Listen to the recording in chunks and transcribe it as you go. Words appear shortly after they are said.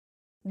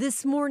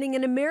This morning,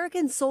 an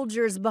American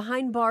soldier is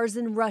behind bars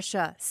in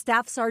Russia.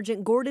 Staff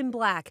Sergeant Gordon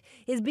Black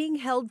is being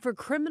held for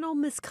criminal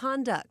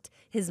misconduct.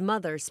 His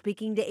mother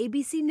speaking to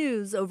ABC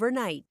News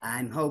overnight.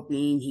 I'm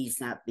hoping he's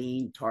not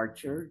being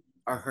tortured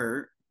or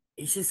hurt.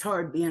 It's just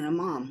hard being a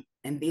mom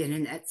and being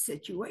in that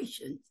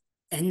situation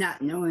and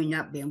not knowing,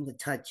 not being able to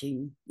touch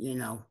him,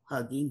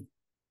 hug him,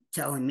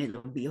 tell him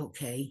it'll be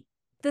okay.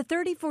 The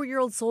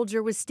 34-year-old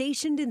soldier was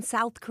stationed in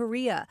South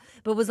Korea,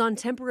 but was on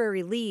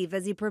temporary leave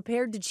as he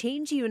prepared to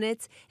change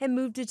units and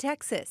move to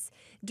Texas.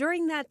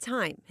 During that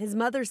time, his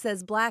mother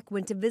says Black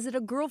went to visit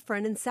a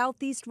girlfriend in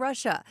southeast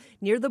Russia,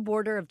 near the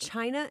border of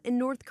China and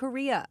North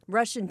Korea.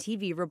 Russian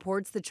TV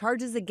reports the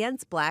charges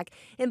against Black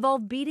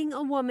involve beating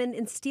a woman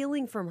and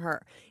stealing from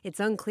her. It's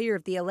unclear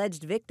if the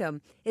alleged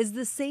victim is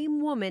the same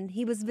woman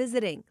he was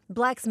visiting.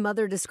 Black's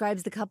mother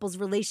describes the couple's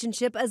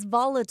relationship as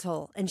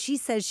volatile, and she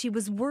says she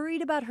was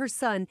worried about her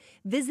son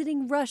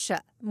visiting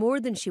Russia more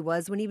than she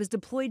was when he was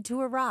deployed to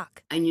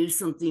Iraq. I knew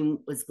something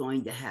was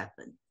going to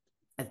happen.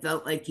 I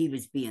felt like he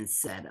was being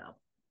set up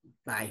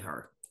by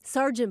her.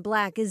 Sergeant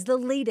Black is the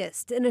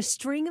latest in a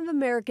string of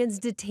Americans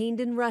detained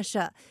in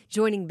Russia,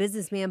 joining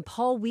businessman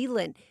Paul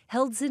Whelan,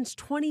 held since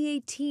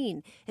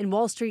 2018, and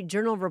Wall Street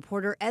Journal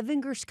reporter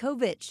Evan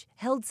Gershkovich,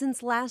 held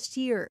since last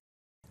year.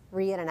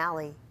 Rhiannon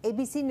Alley,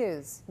 ABC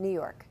News, New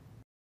York.